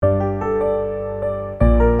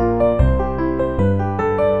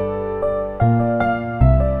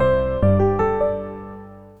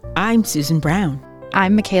I'm Susan Brown.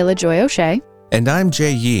 I'm Michaela Joy O'Shea. And I'm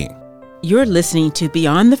Jay Yee. You're listening to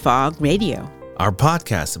Beyond the Fog Radio, our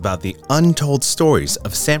podcast about the untold stories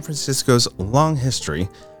of San Francisco's long history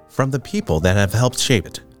from the people that have helped shape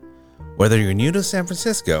it. Whether you're new to San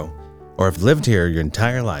Francisco or have lived here your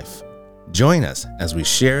entire life, join us as we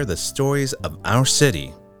share the stories of our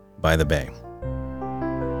city by the Bay.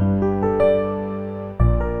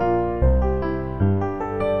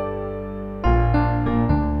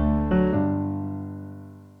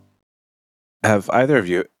 Have either of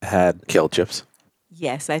you had kale chips?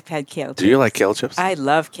 Yes, I've had kale chips. Do you like kale chips? I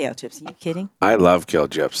love kale chips. Are you kidding? I love kale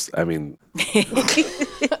chips. I mean...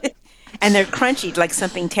 And they're crunchy, like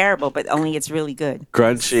something terrible, but only it's really good.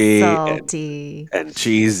 Crunchy. Salty. And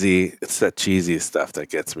cheesy. It's that cheesy stuff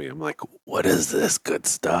that gets me. I'm like, what is this good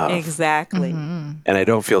stuff? Exactly. Mm-hmm. And I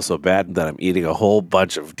don't feel so bad that I'm eating a whole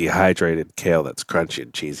bunch of dehydrated kale that's crunchy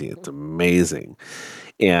and cheesy. It's amazing.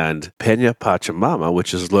 And Peña Pachamama,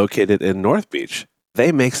 which is located in North Beach,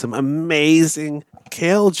 they make some amazing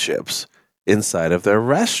kale chips inside of their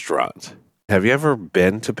restaurant. Have you ever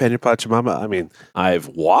been to Peña Pachamama? I mean, I've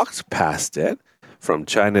walked past it from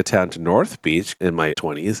Chinatown to North Beach in my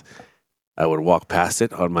 20s. I would walk past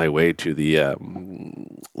it on my way to the,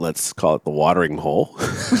 let's call it the watering hole.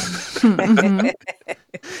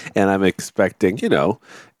 And I'm expecting,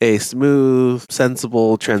 a smooth,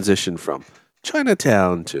 sensible transition from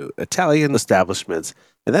Chinatown to Italian establishments.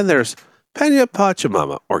 And then there's Peña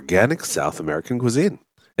Pachamama, organic South American cuisine.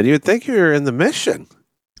 And you would think you're in the Mission.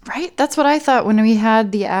 Right? That's what I thought when we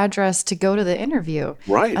had the address to go to the interview.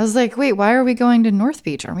 Right. I was like, wait, why are we going to North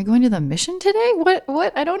Beach? Are we going to the Mission today?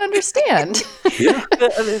 What? I don't understand. Yeah.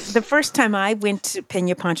 The first time I went to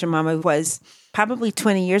Peña Pachamama was probably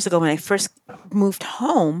 20 years ago when I first moved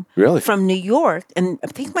home from New York. And I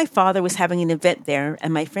think my father was having an event there.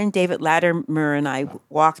 And my friend David Latimer and I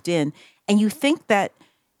walked in. And you think that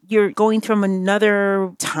you're going from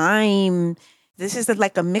another time. This is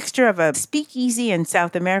like a mixture of a speakeasy in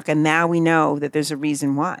South America. Now we know that there's a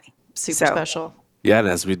reason why. Super special. Yeah, and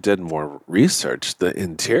as we did more research, the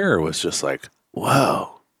interior was just like,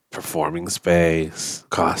 whoa, performing space,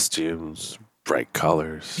 costumes, bright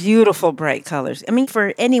colors. Beautiful bright colors. I mean,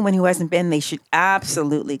 for anyone who hasn't been, they should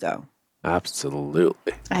absolutely go.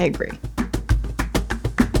 Absolutely. I agree.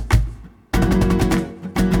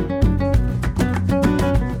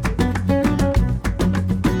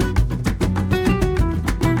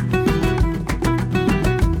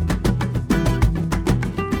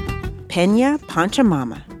 Peña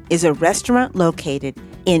Pachamama is a restaurant located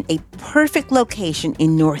in a perfect location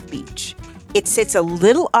in North Beach. It sits a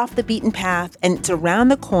little off the beaten path and it's around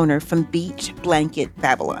the corner from Beach Blanket,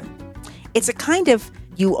 Babylon. It's a kind of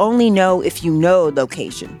you only know if you know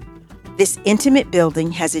location. This intimate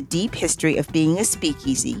building has a deep history of being a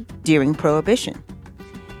speakeasy during Prohibition.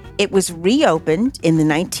 It was reopened in the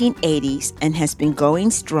 1980s and has been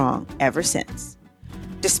going strong ever since.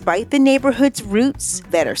 Despite the neighborhood's roots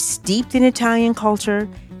that are steeped in Italian culture,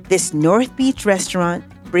 this North Beach restaurant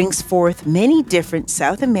brings forth many different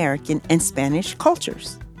South American and Spanish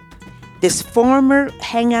cultures. This former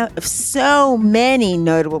hangout of so many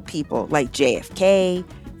notable people like JFK,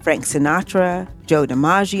 Frank Sinatra, Joe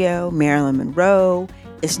DiMaggio, Marilyn Monroe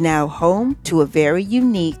is now home to a very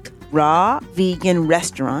unique raw vegan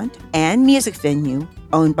restaurant and music venue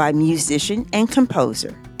owned by musician and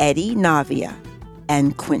composer Eddy Navia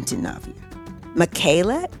and Quentin Navia.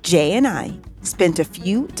 Michaela, Jay, and I spent a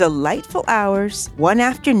few delightful hours one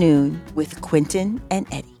afternoon with Quentin and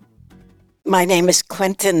Eddy. My name is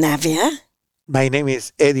Quentin Navia. My name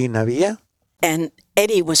is Eddy Navia. And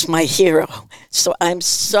Eddy was my hero. So I'm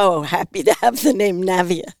so happy to have the name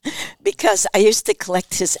Navia because I used to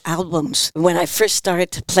collect his albums when I first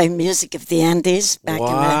started to play music of the Andes back in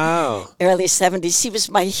the early 70s. He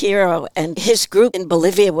was my hero. And his group in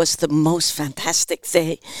Bolivia was the most fantastic.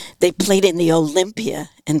 They played in the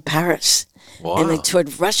Olympia in Paris. Wow. And they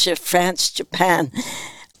toured Russia, France, Japan.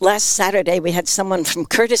 Last Saturday, we had someone from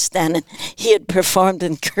Kurdistan, and he had performed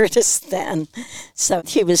in Kurdistan. So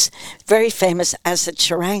he was very famous as a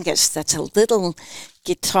charangist. That's a little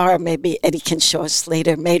guitar, maybe Eddy can show us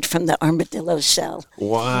later, made from the armadillo shell.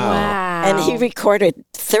 Wow. And he recorded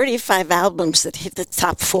 35 albums that hit the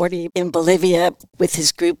top 40 in Bolivia with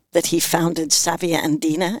his group that he founded, Savia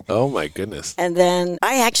Andina. Oh, my goodness. And then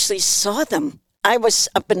I actually saw them. I was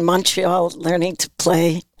up in Montreal learning to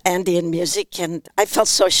play Andean music, and I felt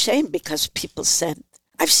so ashamed because people said,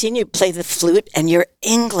 I've seen you play the flute and your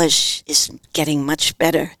English is getting much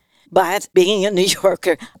better. But being a New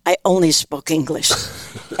Yorker, I only spoke English.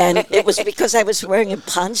 And it was because I was wearing a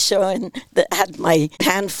poncho and had my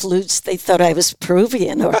pan flutes. They thought I was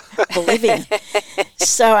Peruvian or Bolivian.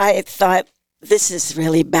 So I thought, this is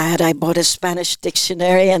really bad. I bought a Spanish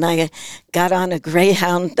dictionary and I got on a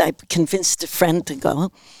Greyhound. I convinced a friend to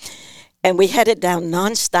go. And we headed down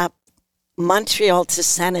nonstop Montreal to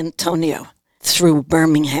San Antonio through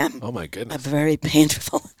Birmingham. Oh, my A goodness. very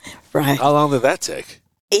painful ride. How long did that take?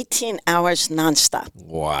 18 hours nonstop.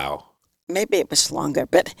 Wow. Maybe it was longer,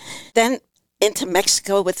 but then into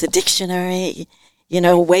Mexico with the dictionary,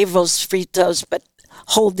 huevos fritos, but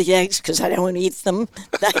hold the eggs because I don't eat them.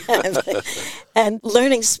 And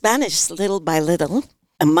learning Spanish little by little.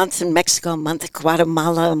 A month in Mexico, a month in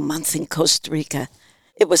Guatemala, a month in Costa Rica.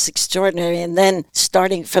 It was extraordinary. And then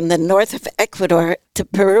starting from the north of Ecuador to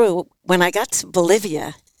Peru, when I got to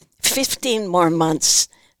Bolivia, 15 more months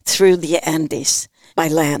through the Andes by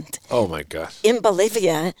land. Oh, my gosh. In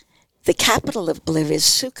Bolivia, the capital of Bolivia is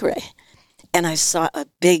Sucre, and I saw a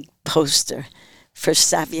big poster for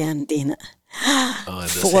Saviandina. Oh, and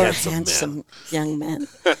this Four handsome handsome young men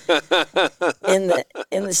in the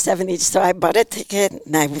 70s. So I bought a ticket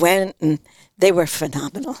and I went, and they were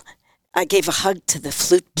phenomenal. I gave a hug to the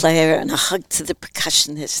flute player and a hug to the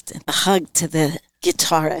percussionist and a hug to the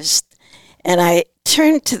guitarist. And I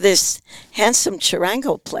turned to this handsome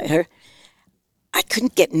charango player. I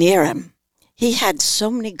couldn't get near him. He had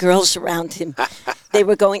so many girls around him. They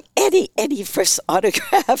were going, Eddy, Eddy, for his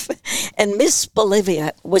autograph. And Miss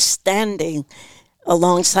Bolivia was standing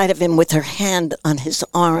alongside of him with her hand on his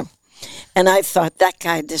arm. And I thought, that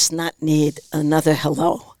guy does not need another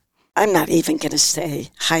hello. I'm not even going to say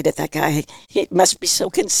hi to that guy. He must be so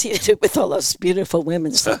conceited with all those beautiful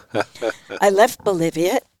women. So I left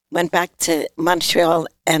Bolivia, went back to Montreal,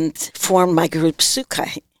 and formed my group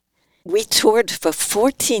Sukai. We toured for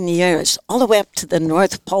 14 years, all the way up to the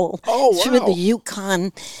North Pole, through the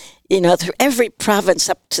Yukon, through every province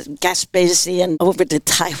up to Gaspésie and over to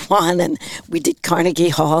Taiwan. And we did Carnegie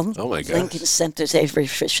Hall, Oh, my gosh. Lincoln Center's Avery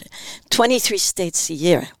Fisher, 23 states a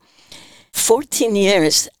year. 14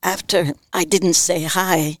 years after I didn't say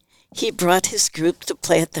hi, he brought his group to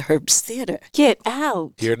play at the Herbst Theater. Get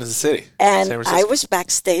out. Here in the city. And San I Francisco. was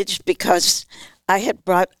backstage because I had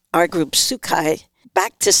brought our group Sukai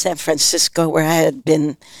back to San Francisco, where I had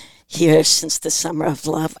been here since the Summer of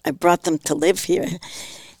Love. I brought them to live here.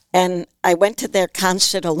 And I went to their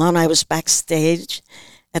concert alone. I was backstage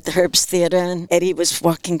at the Herbst Theater, and Eddy was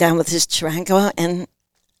walking down with his charango, and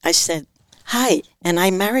I said, hi, and I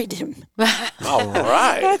married him. All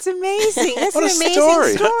right. That's amazing. That's What an a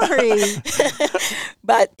amazing story.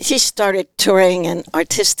 But he started touring and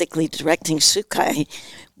artistically directing Sukai.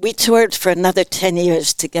 We toured for another 10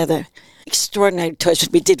 years together. Extraordinary tours.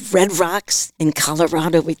 We did Red Rocks in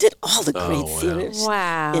Colorado. We did all the great theaters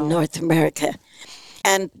Wow. in North America.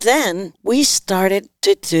 And then we started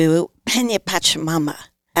to do Peña Pachamama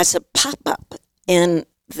as a pop-up in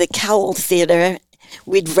the Cowell Theater.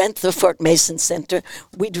 We'd rent the Fort Mason Center.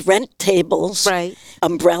 We'd rent tables, Right.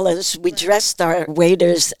 umbrellas. We dressed our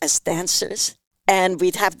waiters as dancers. And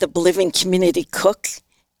we'd have the Bolivian community cook.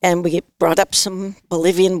 And we brought up some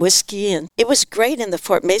Bolivian whiskey. And it was great in the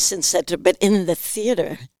Fort Mason Center, but in the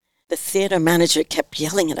theater manager kept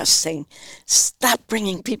yelling at us, saying, stop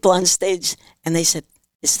bringing people on stage. And they said,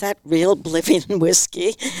 is that real Bolivian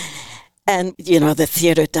whiskey? And, the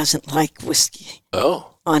theater doesn't like whiskey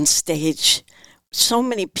Oh. on stage. So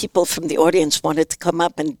many people from the audience wanted to come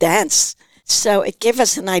up and dance. So it gave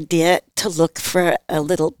us an idea to look for a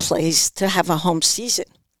little place to have a home season.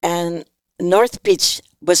 And North Beach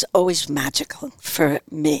was always magical for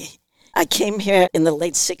me. I came here in the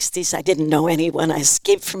late 60s. I didn't know anyone. I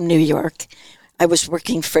escaped from New York. I was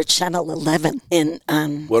working for Channel 11 in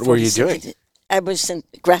What were you doing? I was a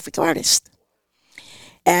graphic artist.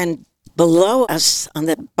 And below us on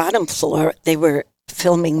the bottom floor, they were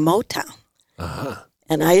filming Motown. Uh-huh.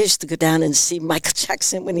 And I used to go down and see Michael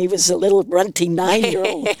Jackson when he was a little runty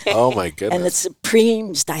 9-year-old. Oh, my And the goodness.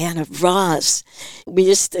 Supremes, Diana Ross. We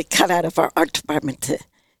used to cut out of our art department to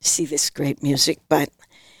see this great music. But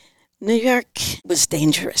New York was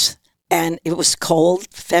dangerous. And it was cold,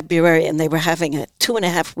 February, and they were having a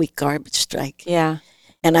 2.5-week garbage strike. Yeah.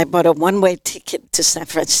 And I bought a one-way ticket to San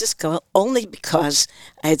Francisco only because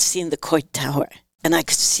I had seen the Coit Tower. And I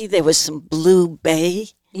could see there was some blue bay.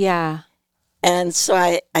 Yeah. And so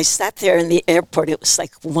I sat there in the airport. It was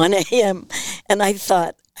like 1 a.m. And I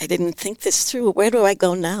thought, I didn't think this through. Where do I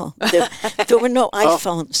go now? There were no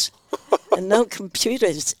iPhones and no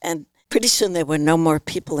computers. And pretty soon there were no more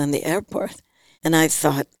people in the airport. And I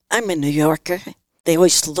thought, I'm a New Yorker. They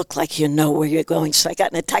always look like you know where you're going. So I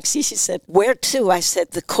got in a taxi. She said, where to? I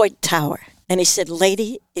said, the Coit Tower. And he said,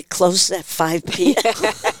 lady, it closes at 5 p.m.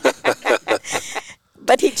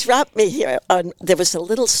 But he dropped me here. There was a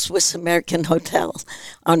little Swiss-American hotel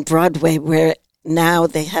on Broadway where now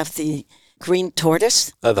they have the Green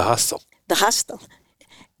Tortoise. The hostel. The hostel.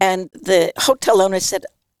 And the hotel owner said,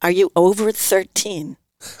 are you over 13?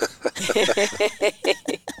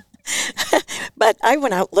 But I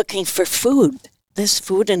went out looking for food. There's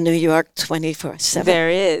food in New York 24/7. There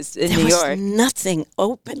is in New York. There was nothing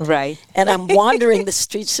open. Right. And I'm wandering the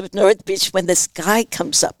streets of North Beach when this guy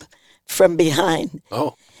comes up from behind.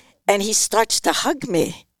 Oh. And he starts to hug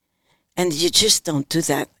me. And you just don't do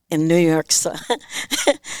that in New York. So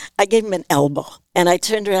I gave him an elbow. And I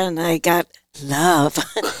turned around and I got love.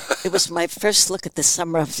 It was my first look at the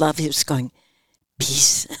summer of love. He was going,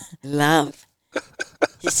 peace, love.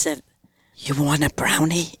 He said, you want a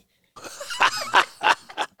brownie?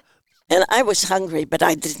 And I was hungry, but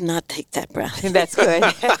I did not take that brownie. That's good.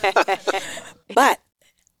 But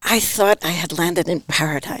I thought I had landed in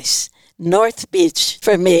paradise. North Beach,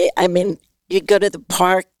 for me, I mean, you'd go to the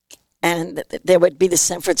park and there would be the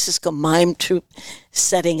San Francisco Mime Troupe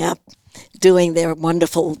setting up, doing their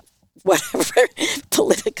wonderful, whatever,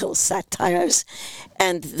 political satires.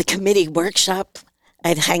 And the committee workshop,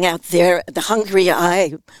 I'd hang out there. The Hungry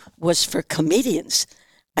Eye was for comedians.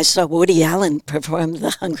 I saw Woody Allen perform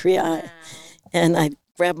The Hungry Eye. And I'd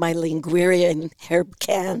grab my linguine and herb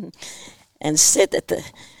can and sit at the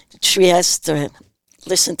Trieste or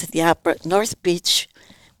listen to the opera. North Beach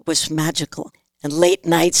was magical. And late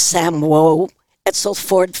night, Sam Woe, Etzel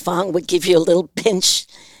Ford Fong would give you a little pinch.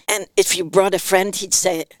 And if you brought a friend, he'd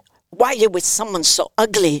say, why are you with someone so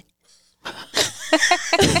ugly?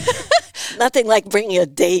 Nothing like bringing a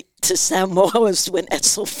date to Sam Woe's when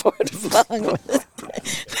Etzel Ford Fong was.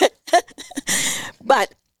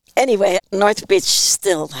 But anyway, North Beach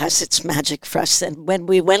still has its magic for us. And when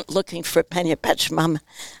we went looking for Peña Pachamama,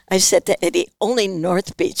 I said to Eddy, only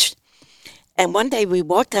North Beach. And one day we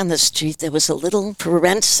walked down the street, there was a little for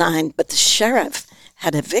rent sign, but the sheriff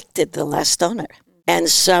had evicted the last owner. And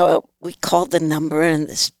so we called the number and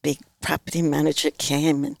this big property manager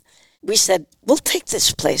came and we said, we'll take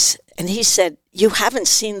this place. And he said, you haven't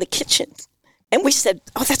seen the kitchen. And we said,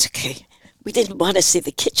 oh, that's okay. We didn't want to see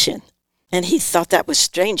the kitchen. And he thought that was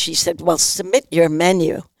strange. He said, well, submit your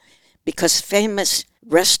menu because famous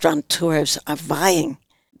restaurateurs are vying.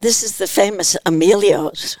 This is the famous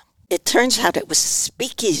Emilio's. It turns out it was a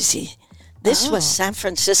speakeasy. This was San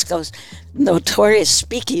Francisco's notorious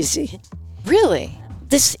speakeasy. Really?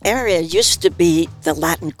 This area used to be the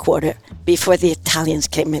Latin Quarter before the Italians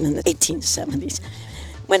came in the 1870s.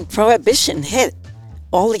 When Prohibition hit,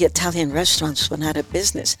 all the Italian restaurants went out of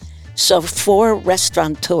business. So 4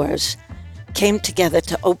 restaurateurs came together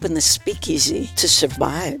to open the speakeasy to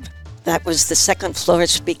survive. That was the second floor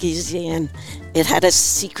speakeasy, and it had a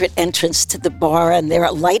secret entrance to the bar, and there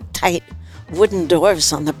are light, tight wooden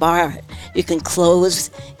doors on the bar. You can close,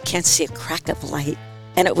 can't see a crack of light.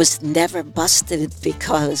 And it was never busted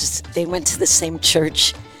because they went to the same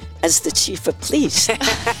church as the chief of police.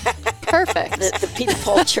 Perfect. The Peter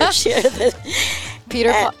Paul Church here.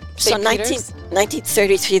 Peter Paul. So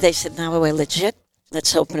 1933, they said, now we're legit.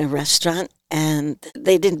 Let's open a restaurant. And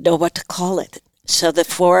they didn't know what to call it. So the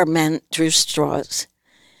 4 men drew straws.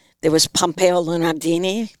 There was Pompeo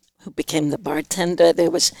Lunardini, who became the bartender.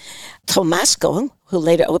 There was Tomasco, who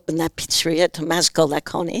later opened that pizzeria, Tomasco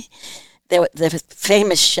Lacconi. There was the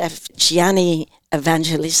famous chef Gianni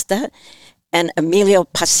Evangelista and Emilio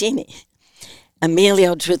Passini.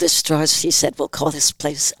 Emilio drew the straws. He said, we'll call this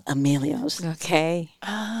place Emilio's. Okay.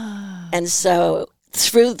 And so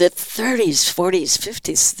through the 30s, 40s,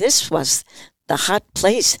 50s, this was the hot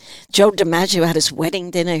place. Joe DiMaggio had his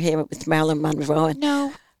wedding dinner here with Marilyn Monroe. And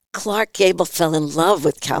No. Clark Gable fell in love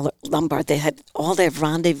with Cal Lombard. They had all their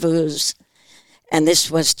rendezvous. And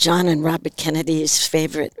this was John and Robert Kennedy's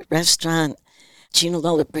favorite restaurant. Gina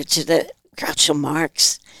Lollobrigida, Groucho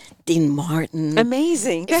Marx, Dean Martin.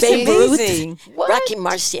 Amazing. That's Babe Ruth, amazing. What? Rocky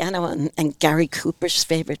Marciano and Gary Cooper's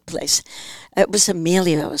favorite place. It was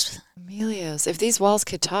Emilio's. Emilio's. If these walls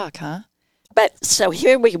could talk, huh? But so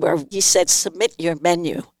here we were. He said, submit your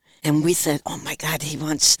menu. And we said, oh my God, he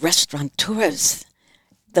wants restaurateurs.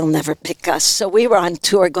 They'll never pick us. So we were on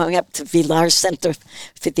tour going up to Villar Center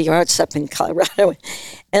for the Arts up in Colorado.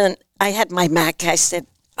 And I had my Mac. I said,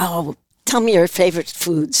 oh, tell me your favorite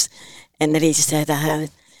foods. And then he said,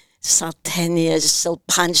 salteñas,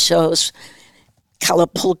 silpanchos,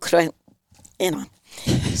 calapulcra, you know.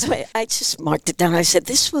 So I just marked it down. I said,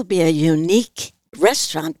 this will be a unique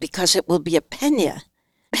restaurant because it will be a peña.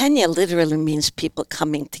 Peña literally means people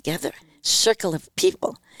coming together, circle of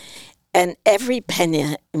people. And every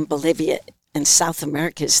peña in Bolivia and South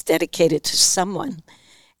America is dedicated to someone.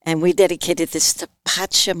 And we dedicated this to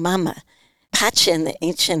Pachamama. Pacha in the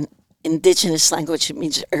ancient indigenous language, it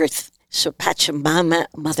means earth. So Pachamama,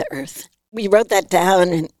 Mother Earth. We wrote that down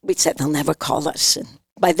and we said they'll never call us. And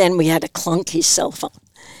by then we had a clunky cell phone.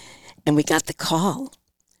 And we got the call.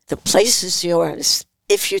 The place is yours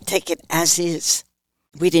if you take it as is.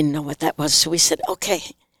 We didn't know what that was. So we said, okay.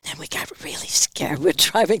 Then we got really scared. We're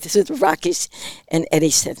driving through the Rockies. And Eddy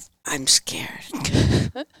said, I'm scared.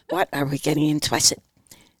 What are we getting into? I said,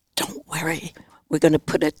 don't worry. We're going to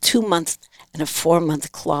put a 2-month and a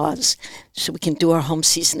 4-month clause so we can do our home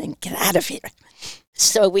season and get out of here.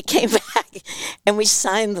 So we came back and we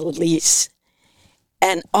signed the lease.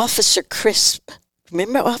 And Officer Crisp,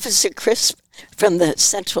 remember Officer Crisp from the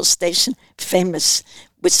Central Station, famous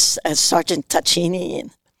with Sergeant Taccini?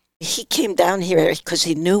 And he came down here because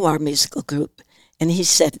he knew our musical group. And he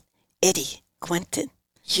said, Eddy, Quentin,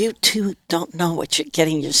 you two don't know what you're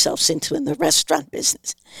getting yourselves into in the restaurant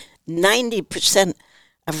business. 90%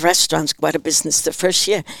 of restaurants go out of business the first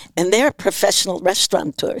year, and they're professional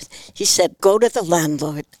restaurateurs. He said, go to the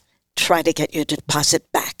landlord, try to get your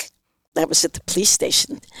deposit back. That was at the police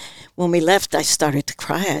station. When we left, I started to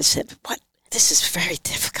cry. I said, what? This is very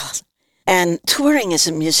difficult. And touring as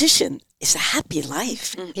a musician is a happy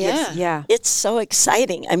life. Yeah. It's so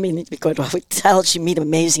exciting. I mean, you go to hotels, you meet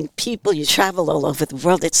amazing people, you travel all over the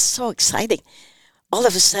world. It's so exciting. All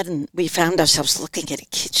of a sudden, we found ourselves looking at a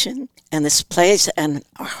kitchen and this place, and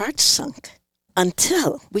our hearts sunk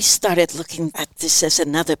until we started looking at this as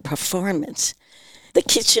another performance. The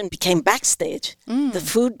kitchen became backstage. The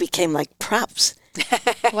food became like props.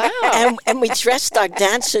 Wow. And we dressed our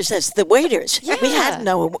dancers as the waiters. Yeah. We had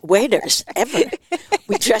no waiters ever.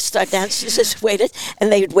 We dressed our dancers as waiters,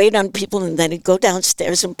 and they'd wait on people, and then they'd go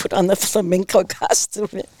downstairs and put on the flamenco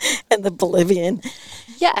costume and the Bolivian.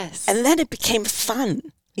 Yes. And then it became fun.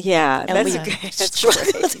 Yeah, And that's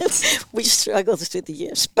great. we struggled through the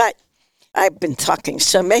years. But I've been talking,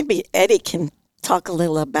 so maybe Eddy can talk a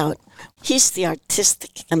little about, he's the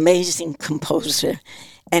artistic, amazing composer,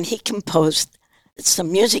 and he composed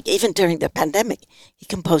some music, even during the pandemic. He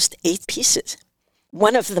composed 8 pieces.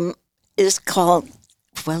 One of them is called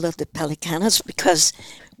Vuelo de Pelicanos because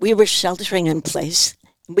we were sheltering in place.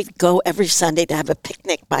 We'd go every Sunday to have a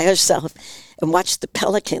picnic by ourselves and watch the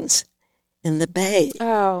pelicans in the bay.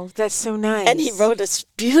 Oh, that's so nice. And he wrote this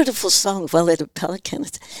beautiful song, Vuelo de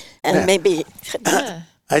Pelicanos. And maybe...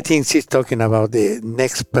 I think she's talking about the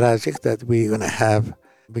next project that we're going to have.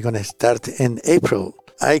 We're going to start in April.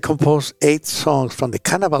 I composed 8 songs from the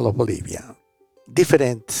Carnival of Bolivia.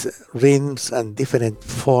 Different rhythms and different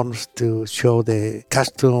forms to show the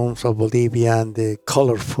costumes of Bolivia and the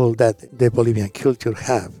colorful that the Bolivian culture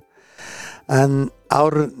have. And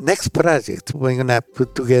our next project, we're going to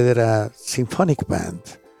put together a symphonic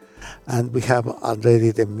band. And we have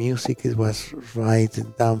already the music. It was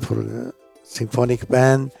written down for the symphonic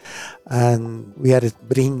band. And we are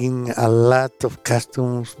bringing a lot of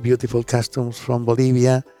costumes, beautiful costumes from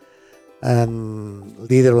Bolivia. And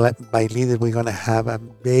little by little, we're going to have a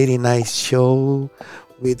very nice show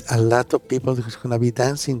with a lot of people who's going to be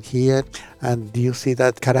dancing here. And do you see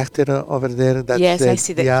that character over there? That's yes, I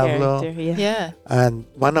see that Diablo. character. Yeah. Yeah. And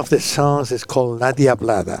one of the songs is called La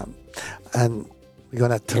Diablada. And we're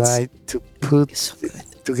going to try to put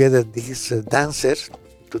together these dancers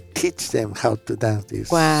to teach them how to dance this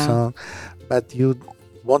song. But you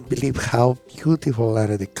won't believe how beautiful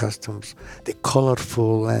are the costumes, the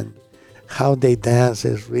colorful, and how they dance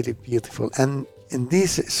is really beautiful. And in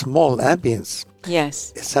this small ambience,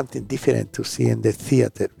 Yes. it's something different to see in the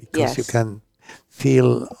theater because Yes. you can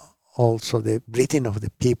feel also the breathing of the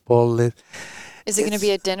people. Is it going to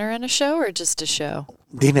be a dinner and a show or just a show?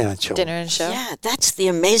 Dinner and show. Dinner and a show? Yeah, that's the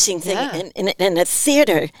amazing thing. Yeah. In a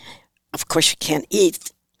theater, of course, you can't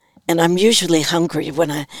eat. And I'm usually hungry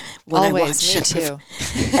when I Always, watch. me too.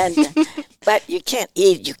 But you can't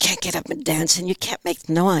eat, you can't get up and dance, and you can't make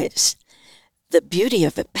noise. The beauty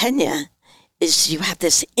of a peña is you have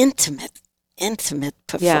this intimate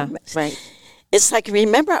performance. Right. It's like,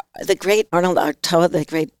 remember the great Arnold Artaud, the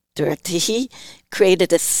great director, he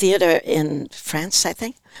created a theater in France, I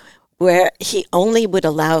think, where he only would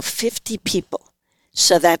allow 50 people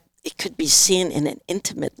so that it could be seen in an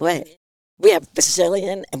intimate way. We have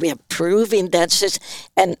Brazilian and we have Peruvian dancers,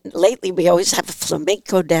 and lately we always have a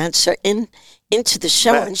flamenco dancer into the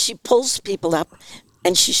show, and she pulls people up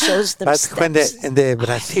and she shows them But steps. when in the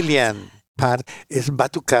Brazilian part is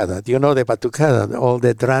batucada. Do you know the batucada? All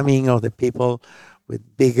the drumming of the people with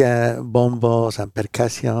big bombos and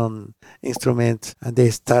percussion instruments, and they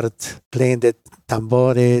start playing the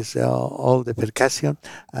tambores, all the percussion,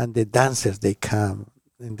 and the dancers, they come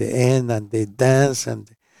in the end and they dance, and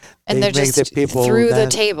And they're make just the people through the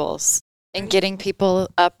dance. tables and getting people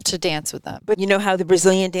up to dance with them. But you know how the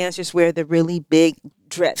Brazilian dancers wear the really big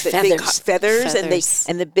Feathers. feathers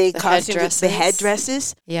and the big The costumes, the headdresses.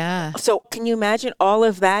 headdresses. Yeah. So can you imagine all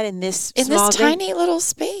of that in this In small this tiny little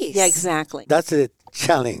space. Yeah, exactly. That's a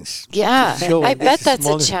challenge. Yeah. Show I in bet this that's a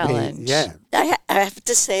small space. challenge. Yeah. I have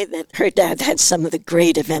to say that her dad had some of the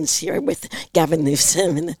great events here with Gavin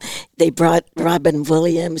Newsom, and they brought Robin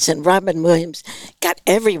Williams, and Robin Williams got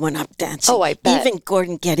everyone up dancing. Oh, I bet. Even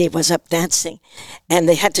Gordon Getty was up dancing, and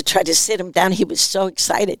they had to try to sit him down. He was so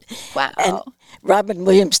excited. Wow. And Robin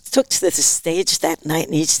Williams took to the stage that night,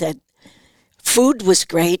 and he said, food was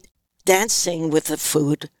great, dancing with the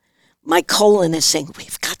food. My colon is saying,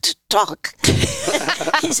 we've got to talk.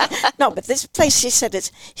 He said, no, but this place, he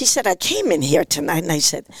said, I came in here tonight, and I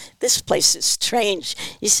said, this place is strange.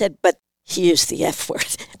 He said, but he used the F word.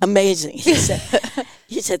 Amazing. He said,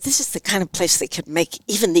 this is the kind of place that could make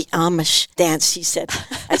even the Amish dance. He said,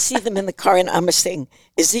 I see them in the car in Amish saying,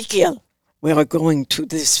 Ezekiel, we are going to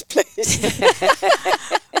this place.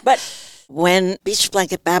 But when Beach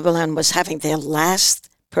Blanket Babylon was having their last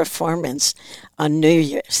performance on New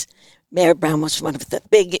Year's, Mayor Brown was one of the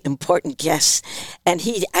big, important guests, and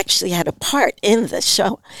he actually had a part in the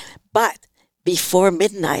show. But before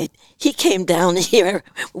midnight, he came down here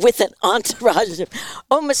with an entourage of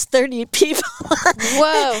almost 30 people.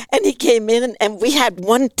 Whoa. And he came in, and we had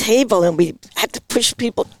one table, and we had to push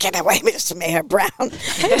people, get away, Mr. Mayor Brown.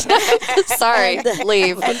 Sorry.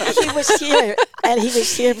 Leave. And he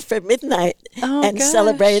was here for midnight and gosh.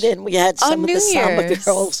 celebrated, and we had some On of the New samba Year's.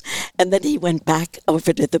 girls, and then he went back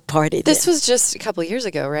over to the party. This there. was just a couple years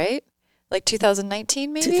ago, right? Like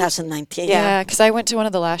 2019, maybe? 2019. Yeah, because I went to one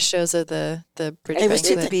of the last shows of the Bridge It was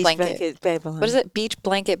Blanket the Beach Blanket. Blanket Babylon. What is it? Beach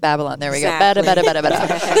Blanket Babylon. There we Exactly. go.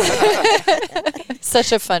 Bada.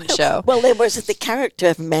 Such a fun show. Well, there was the character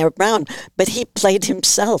of Mayor Brown, but he played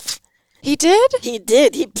himself. He did? He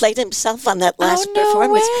did. He played himself on that last no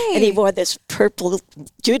performance. way. And he wore this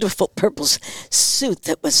beautiful purple suit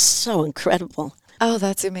that was so incredible. Oh,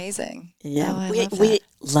 that's amazing. Yeah, Oh, I we love that. we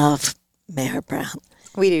love Mayor Brown.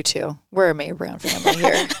 We do too. We're a Mayor Brown family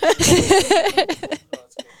here.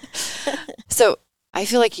 So I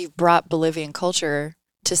feel like you've brought Bolivian culture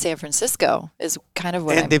to San Francisco is kind of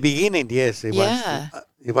what In I'm... the beginning, yes, Yeah.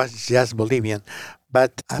 it was just Bolivian.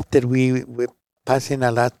 But after we passing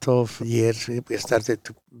a lot of years, we started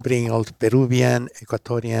to bring all Peruvian,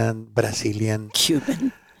 Ecuadorian, Brazilian,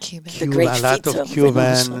 Cuban. Cuban. great a lot Fito of Cuban,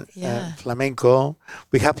 Reynoso. Yeah. flamenco.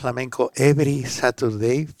 We have flamenco every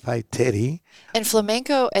Saturday, 5:30. And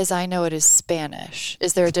flamenco, as I know it, is Spanish.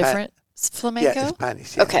 Is there a different flamenco? Yeah,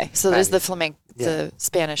 Spanish. Yeah, Okay, so there's the Spanish. the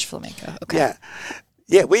Spanish flamenco. Okay. Yeah.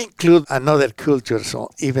 Yeah, we include another culture, so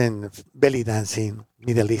even belly dancing,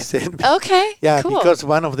 Middle Eastern. Okay. Yeah, cool. because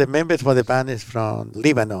one of the members for the band is from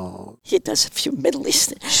Lebanon. He does a few Middle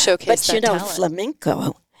Eastern. Showcase But that you know, talent.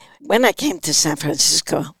 flamenco, when I came to San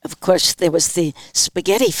Francisco, of course, there was the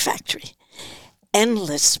spaghetti factory.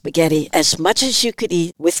 Endless spaghetti, as much as you could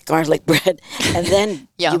eat with garlic bread. And then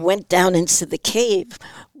you Yum. went down into the cave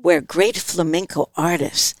where great flamenco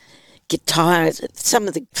artists, guitars, some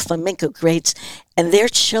of the flamenco greats, and their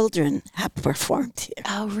children have performed here.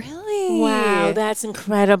 Oh, really? Wow, that's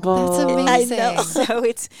incredible. That's amazing. I know. So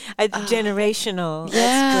it's a generational.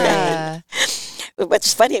 Yeah.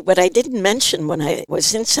 What's funny, what I didn't mention when I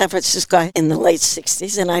was in San Francisco in the late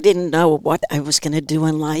 60s, and I didn't know what I was going to do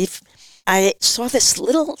in life, I saw this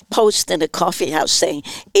little post in a coffee house saying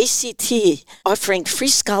ACT offering free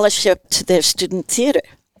scholarship to their student theater,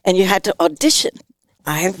 and you had to audition.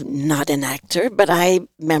 I'm not an actor, but I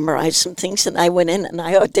memorized some things, and I went in and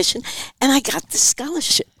I auditioned, and I got the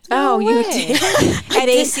scholarship. Oh, you way. did. At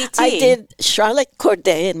ACT. I did Charlotte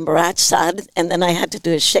Corday and Murat Saad, and then I had to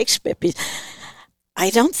do a Shakespeare piece. I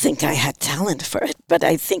don't think I had talent for it, but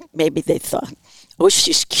I think maybe they thought, oh,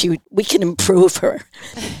 she's cute. We can improve her.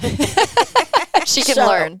 She can So,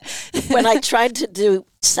 learn. When I tried to do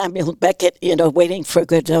Samuel Beckett, Waiting for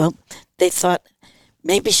Godot, they thought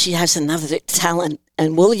maybe she has another talent.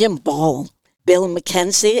 And William Ball, Bill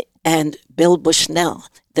Mackenzie, and Bill Bushnell,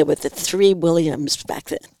 there were the three Williams back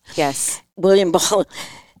then. Yes. William Ball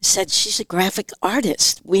said, she's a graphic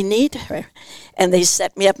artist. We need her. And they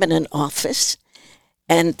set me up in an office,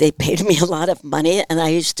 and they paid me a lot of money, and I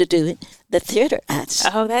used to do the theater ads.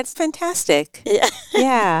 Oh, that's fantastic. Yeah.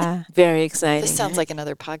 Yeah. Very exciting. This sounds like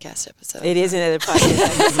another podcast episode. It is another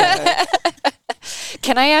podcast.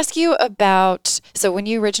 Can I ask you about So when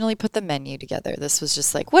you originally put the menu together, this was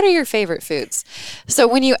just like, what are your favorite foods? So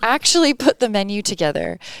when you actually put the menu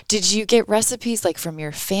together, did you get recipes like from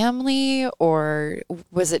your family, or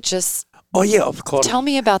was it just... Oh, yeah, of course. Tell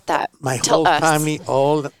me about that. My Tell whole us. family,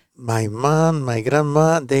 all my mom, my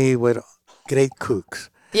grandma, they were great cooks.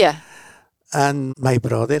 Yeah. And my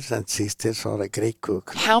brothers and sisters are a great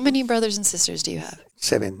cook. How many brothers and sisters do you have?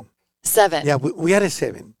 7. 7. Yeah, we are a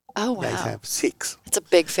 7. Oh, wow. I have 6. It's a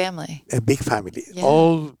big family. A big family. Yeah.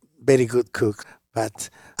 All very good cooks, but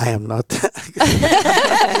I am not.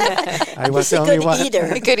 I was He's the a only good one. eater.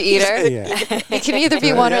 A good eater. Yeah. It can either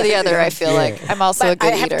be one or the other, I feel like. I'm also a But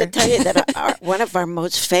good I have eater. to tell you that one of our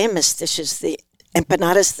most famous dishes, the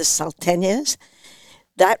empanadas de salteñas,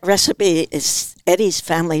 that recipe is Eddy's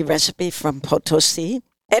family recipe from Potosi.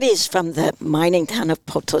 Eddy is from the mining town of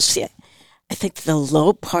Potosi. I think the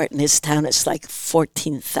low part in his town is like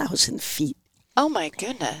 14,000 feet. Oh, my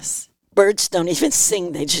goodness. Birds don't even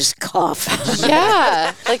sing, they just cough.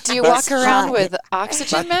 Yeah. Like, do you walk That's around high. with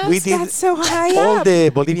oxygen masks? We did That's so high all up.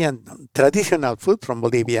 the Bolivian traditional food from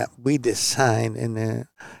Bolivia. We design in a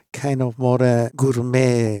kind of more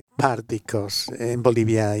gourmet part, because in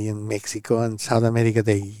Bolivia, in Mexico, and South America,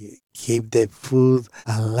 they give the food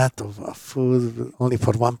a lot of food only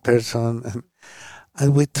for one person,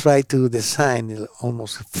 and we try to design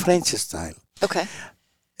almost French style. Okay.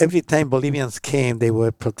 Every time Bolivians came, they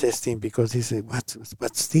were protesting because they said,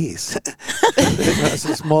 what's this? It was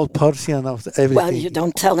a small portion of everything. Well, you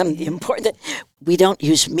don't tell them the important. We don't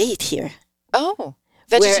use meat here. Oh,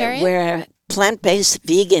 vegetarian? We're plant-based,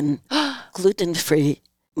 vegan, gluten-free,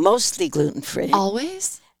 mostly gluten-free.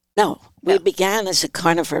 Always? No, we began as a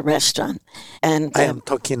carnivore restaurant. And I am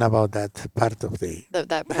talking about that part of the...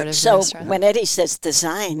 That part of the so restaurant. when Eddy says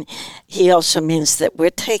design, he also means that we're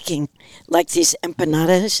taking, like these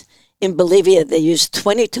empanadas. In Bolivia, they use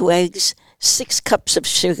 22 eggs, 6 cups of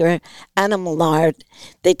sugar, animal lard.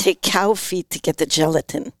 They take cow feet to get the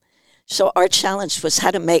gelatin. So our challenge was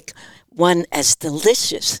how to make one as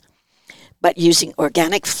delicious, but using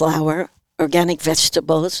organic flour, organic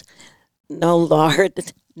vegetables, no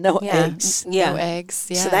lard, no eggs. No eggs.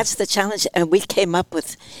 Yeah. So that's the challenge. And we came up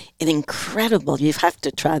with an incredible, you have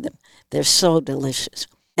to try them. They're so delicious.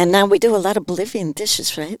 And now we do a lot of Bolivian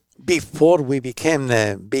dishes, right? Before we became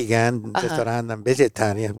a vegan restaurant and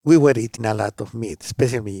vegetarian, we were eating a lot of meat,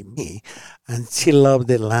 especially me. And she loved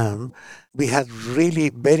the lamb. We had really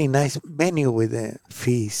very nice menu with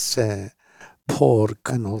fish, pork,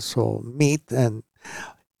 and also meat, and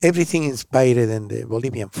everything inspired in the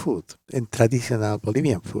Bolivian food, in traditional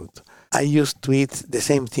Bolivian food. I used to eat the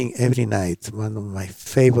same thing every night. One of my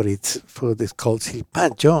favorite food is called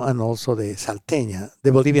silpancho, and also the salteña,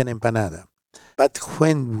 the Bolivian empanada. But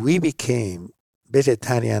when we became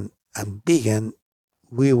vegetarian and vegan,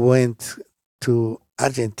 we went to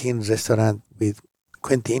Argentine restaurant with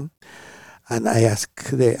Quentin, and I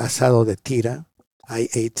asked the asado de tira. I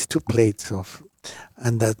ate 2 plates of,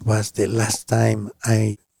 and that was the last time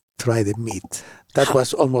I tried the meat. That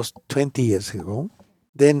was almost 20 years ago.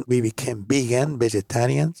 Then we became vegan,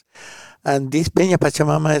 vegetarians. And this Peña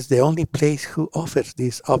Pachamama is the only place who offers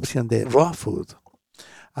this option, the raw food.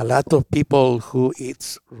 A lot of people who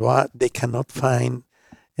eat raw, they cannot find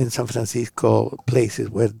in San Francisco places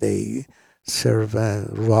where they serve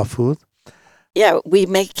raw food. Yeah, we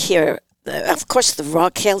make here, of course, the raw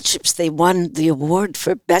kale chips. They won the award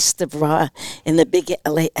for Best of Raw in the big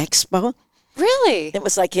LA Expo. Really? It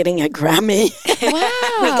was like getting a Grammy.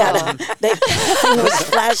 Wow. We got the thing was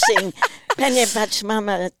flashing. Peña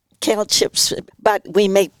Pachamama kale chips. But we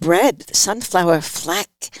make bread, sunflower flack,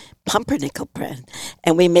 pumpernickel bread.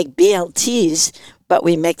 And we make BLTs, but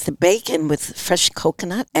we make the bacon with fresh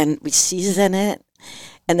coconut and we season it.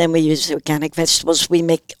 And then we use organic vegetables. We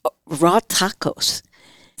make raw tacos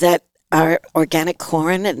that are organic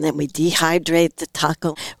corn, and then we dehydrate the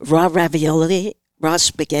taco, raw ravioli, raw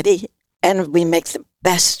spaghetti. And we make the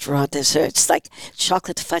best raw desserts, like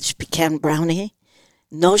chocolate fudge pecan brownie.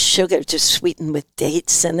 No sugar, just sweetened with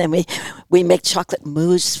dates. And then we make chocolate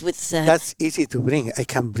mousse with... That's easy to bring. I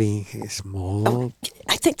can bring a small...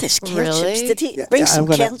 I think there's kale Really? chips. Did he Yeah, bring yeah, some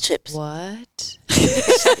I'm gonna- kale chips? What?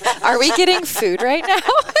 Are we getting food right now?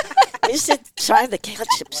 You should try the kale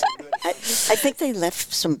chips. I think they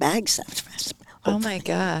left some bags after us. Oh my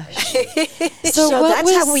gosh. So what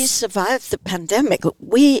that's how was- we survived the pandemic.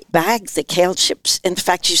 We bagged the kale chips. In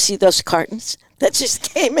fact, you see those cartons that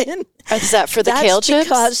just came in? Is that for the That's kale chips?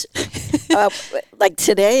 because, like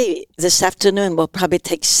today, this afternoon, we'll probably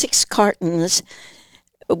take 6 cartons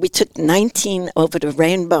We took 19 over to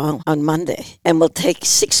Rainbow on Monday, and we'll take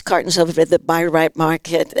 6 cartons over to the Buy Right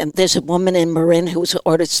Market. And there's a woman in Marin who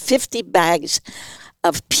orders 50 bags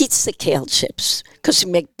of pizza kale chips, because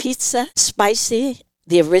we make pizza, spicy,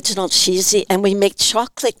 the original cheesy, and we make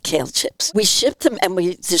chocolate kale chips. We ship them and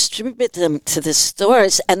we distribute them to the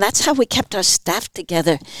stores, and that's how we kept our staff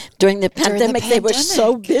together during the pandemic. They were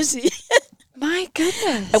so busy. My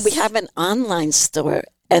goodness. And we have an online store,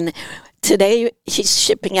 and today he's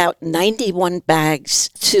shipping out 91 bags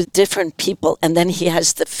to different people, and then he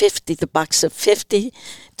has the box of 50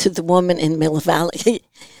 to the woman in Mill Valley.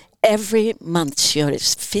 Every month she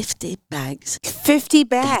orders 50 bags. 50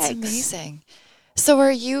 bags. That's amazing. So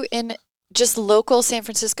are you in just local San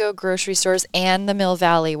Francisco grocery stores and the Mill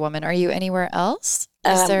Valley woman? Are you anywhere else?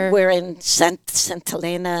 We're in Santa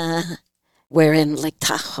Elena. We're in Lake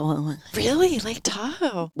Tahoe. Really? Lake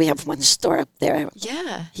Tahoe? We have one store up there.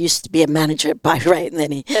 Yeah. He used to be a manager at Buy Right, and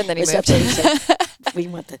then he moved. Up there. He said, we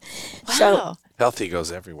want to. Wow. So, Healthy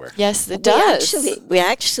goes everywhere. yes, it does.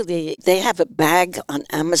 They have a bag on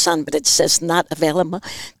Amazon, but it says not available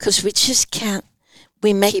because we just can't.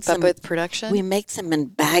 We make Keep them, up with production? We make them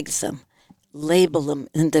and bag them, label them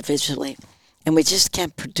individually, and we just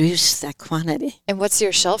can't produce that quantity. And what's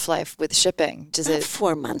your shelf life with shipping? Does About it?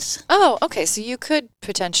 4 months. Oh, okay. So you could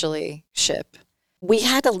potentially ship. We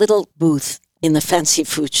had a little booth in the fancy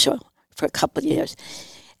food show for a couple of years,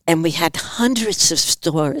 and we had hundreds of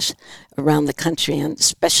stores around the country and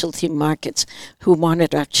specialty markets who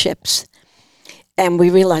wanted our chips. And we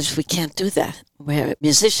realized we can't do that. We're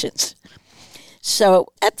musicians. So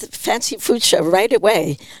at the fancy food show right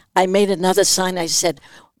away, I made another sign. I said,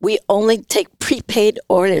 we only take prepaid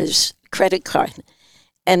orders, credit card.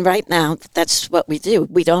 And right now, that's what we do.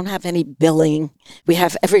 We don't have any billing. We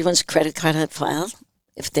have everyone's credit card on file.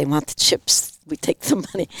 If they want the chips, we take the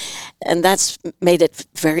money. And that's made it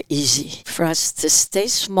very easy for us to stay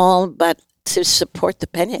small, but to support the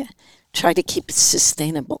Peña, try to keep it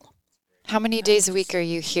sustainable. How many days a week are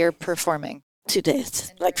you here performing? 2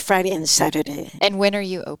 days, like Friday and Saturday. And when are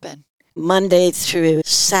you open? Monday through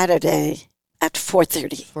Saturday at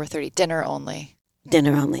 4:30. 4:30. Dinner only.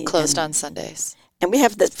 Dinner only. Closed on Sundays. And we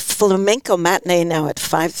have the flamenco matinee now at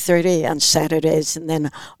 5:30 on Saturdays, and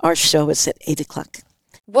then our show is at 8 o'clock.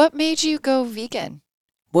 What made you go vegan?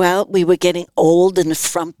 Well, we were getting old and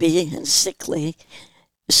frumpy and sickly,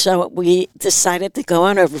 so we decided to go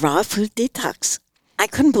on a raw food detox. I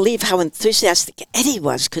couldn't believe how enthusiastic Eddy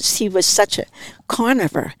was because he was such a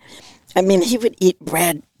carnivore. I mean, he would eat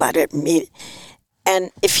bread, butter, meat. And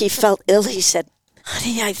if he felt ill, he said,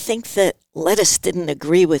 honey, I think that lettuce didn't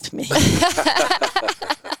agree with me.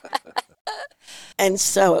 And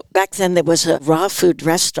so back then there was a raw food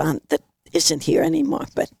restaurant that isn't here anymore,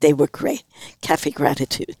 but they were great. Cafe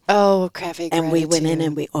Gratitude. Oh, Cafe Gratitude. And we went in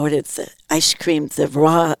and we ordered the ice cream, the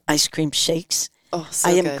raw ice cream shakes. Oh, so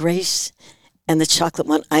I Am good. Grace. And the chocolate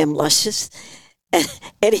one, I Am Luscious. And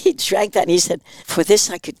Eddy drank that and he said, for this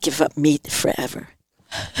I could give up meat forever.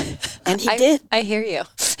 And he did. I hear you.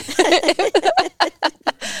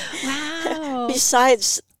 Wow.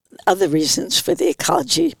 Besides other reasons for the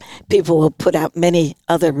ecology, people will put out many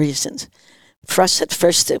other reasons. For us at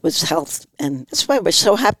first it was health, and that's why we're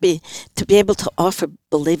so happy to be able to offer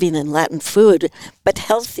Bolivian and Latin food, but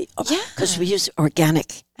healthy, because we use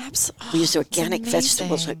organic. Absolutely. We use organic It's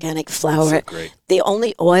vegetables, amazing. organic flour. So great. The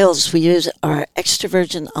only oils we use are extra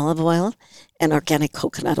virgin olive oil and organic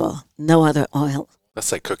coconut oil. No other oil.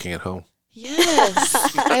 That's like cooking at home.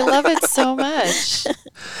 Yes. I love it so much.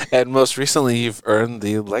 And most recently, you've earned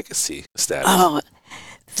the legacy status. Oh,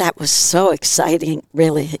 that was so exciting,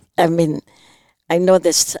 really. I mean, I know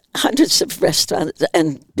there's hundreds of restaurants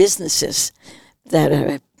and businesses that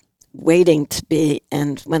are waiting to be,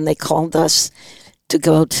 and when they called us to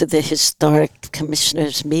go to the historic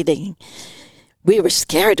commissioners meeting, we were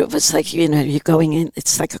scared. It was like, you're going in,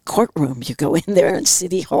 it's like a courtroom. You go in there in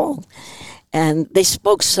City Hall. And they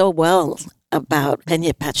spoke so well about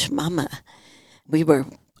Peña Pachamama. We were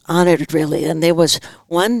honored, really. And there was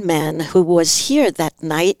one man who was here that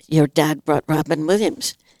night your dad brought Robin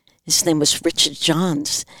Williams. His name was Richard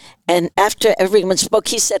Johns. And after everyone spoke,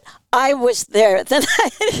 he said, I was there. Then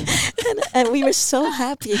and we were so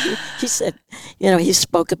happy. He said, he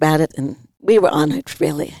spoke about it, and we were honored,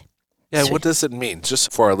 really. Yeah, what does it mean?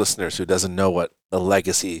 Just for our listeners who doesn't know what a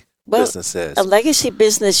legacy business is. A legacy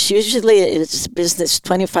business usually is a business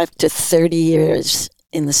 25 to 30 years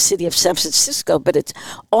in the city of San Francisco, but it's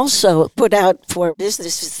also put out for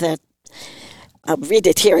businesses that, I'll read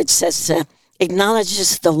it here, it says,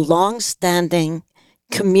 acknowledges the long-standing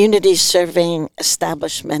community-serving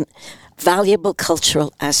establishment, valuable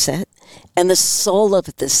cultural asset, and the soul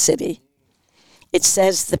of the city. It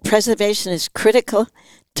says the preservation is critical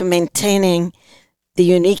to maintaining the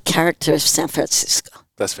unique character of San Francisco.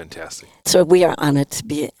 That's fantastic. So we are honored to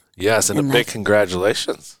be it. Yes, and a big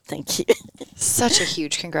congratulations. Thank you. Such a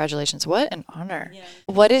huge congratulations. What an honor. Yeah.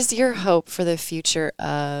 What is your hope for the future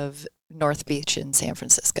of North Beach in San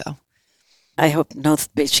Francisco? I hope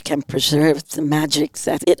North Beach can preserve the magic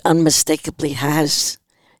that it unmistakably has.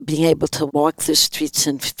 Being able to walk the streets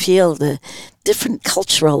and feel the different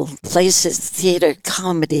cultural places, theater,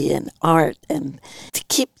 comedy, and art, and to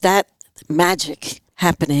keep that magic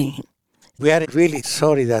happening. We are really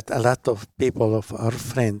sorry that a lot of people, of our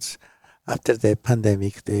friends, after the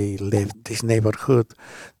pandemic, they left this neighborhood.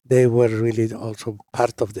 They were really also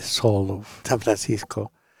part of the soul of San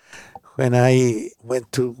Francisco. When I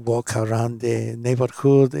went to walk around the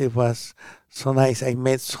neighborhood, it was so nice. I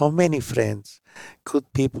met so many friends,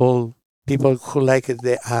 good people who liked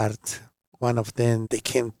the art. One of them, they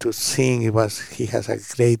came to sing. He has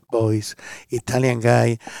a great voice, Italian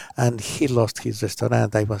guy, and he lost his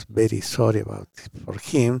restaurant. I was very sorry for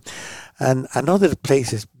him. And other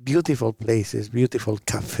places, beautiful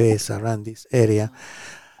cafes around this area.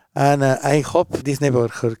 And I hope this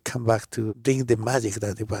neighborhood come back to bring the magic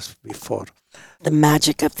that it was before. The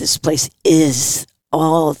magic of this place is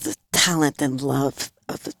all the talent and love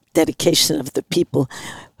of the dedication of the people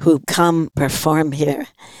who come perform here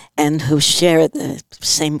and who share the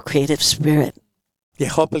same creative spirit. Yeah,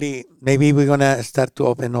 hopefully, maybe we're going to start to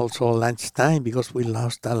open also lunchtime because we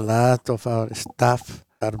lost a lot of our staff,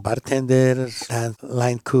 our bartenders and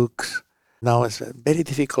line cooks. Now it's very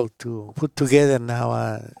difficult to put together now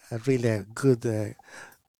a really good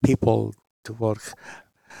people to work.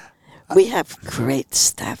 We have great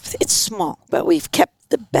staff. It's small, but we've kept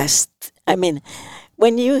the best. I mean,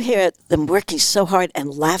 when you hear them working so hard and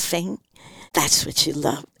laughing, that's what you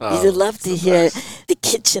love. Oh, you love to hear the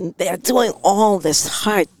kitchen. They're doing all this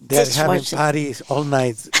hard They're dishwashing. having parties all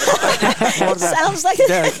night. Sounds like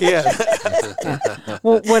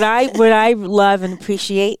Well, what I love and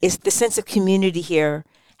appreciate is the sense of community here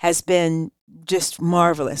has been just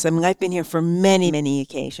marvelous. I mean, I've been here for many, many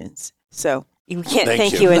occasions. So we can't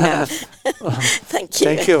thank you enough. Thank you.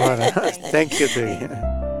 Thank you, Hannah. Thank you, Dee.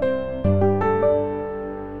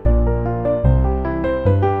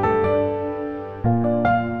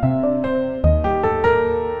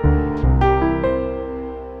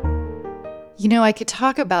 You know, I could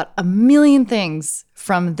talk about a million things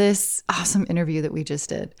from this awesome interview that we just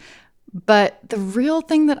did. But the real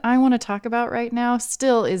thing that I want to talk about right now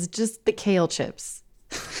still is just the kale chips.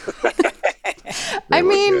 I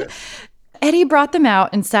mean, Eddy brought them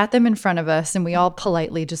out and sat them in front of us, and we all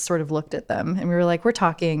politely just sort of looked at them. And we were like, we're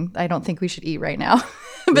talking. I don't think we should eat right now.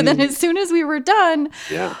 But then as soon as we were done,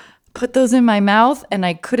 put those in my mouth, and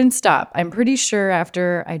I couldn't stop. I'm pretty sure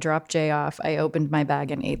after I dropped Jay off, I opened my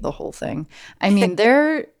bag and ate the whole thing. I mean,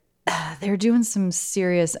 they're doing some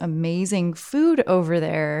serious, amazing food over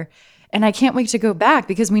there. And I can't wait to go back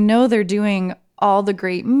because we know they're doing all the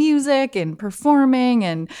great music and performing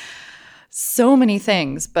and so many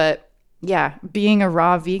things. But yeah, being a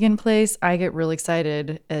raw vegan place, I get really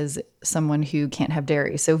excited as someone who can't have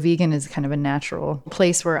dairy. So vegan is kind of a natural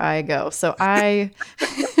place where I go. So I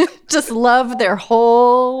just love the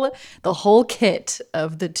whole kit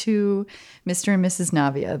of the two Mr. and Mrs.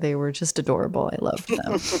 Navia. They were just adorable. I loved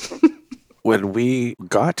them. When we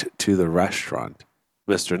got to the restaurant,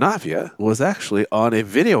 Mr. Navia was actually on a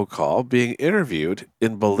video call being interviewed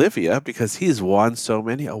in Bolivia because he's won so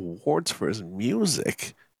many awards for his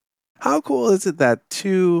music. How cool is it that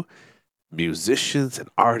two musicians and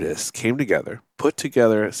artists came together, put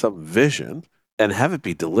together some vision, and have it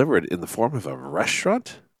be delivered in the form of a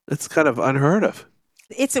restaurant? It's kind of unheard of.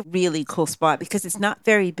 It's a really cool spot because it's not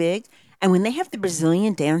very big. And when they have the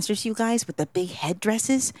Brazilian dancers, you guys, with the big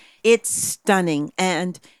headdresses, it's stunning.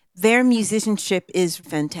 And their musicianship is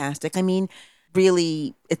fantastic. I mean,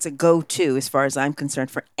 really, it's a go-to as far as I'm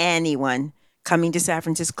concerned for anyone coming to San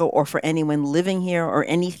Francisco or for anyone living here or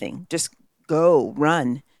anything. Just go,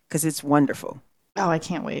 run, because it's wonderful. Oh, I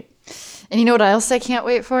can't wait. And you know what else I can't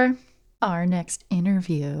wait for? Our next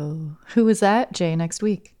interview. Who is that, Jay, next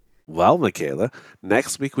week? Well, Michaela,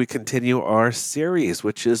 next week we continue our series,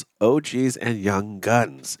 which is OGs and Young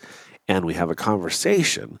Guns. And we have a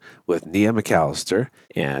conversation with Nia McAllister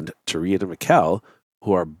and Tarita McKell,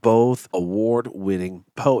 who are both award-winning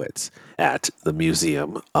poets at the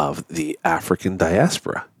Museum of the African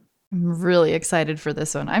Diaspora. I'm really excited for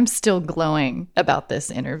this one. I'm still glowing about this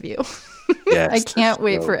interview. Yes, I can't they're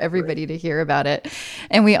wait so for great. everybody to hear about it.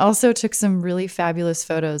 And we also took some really fabulous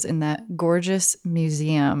photos in that gorgeous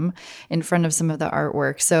museum in front of some of the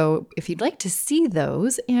artwork. So if you'd like to see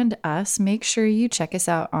those and us, make sure you check us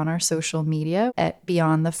out on our social media at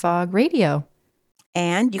Beyond the Fog Radio.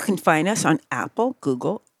 And you can find us on Apple,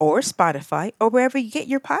 Google, or Spotify, or wherever you get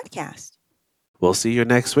your podcast. We'll see you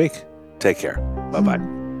next week. Take care. Bye-bye.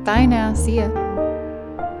 Bye now. See ya.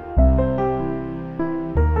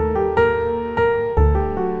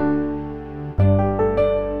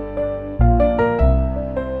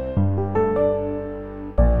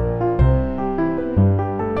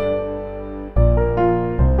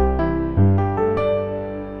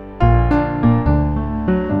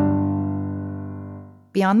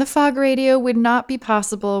 Beyond the Fog Radio would not be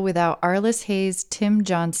possible without Arliss Hayes, Tim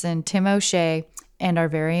Johnson, Tim O'Shea, and our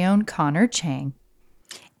very own Connor Chang.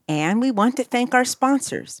 And we want to thank our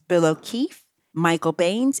sponsors, Bill O'Keefe, Michael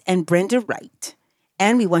Baines, and Brenda Wright.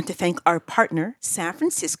 And we want to thank our partner, San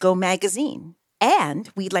Francisco Magazine. And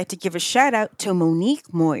we'd like to give a shout out to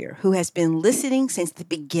Monique Moyer, who has been listening since the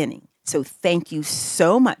beginning. So thank you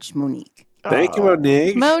so much, Monique. Thank you,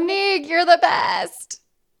 Monique. Monique, you're the best.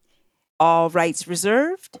 All rights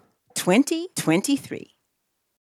reserved, 2023.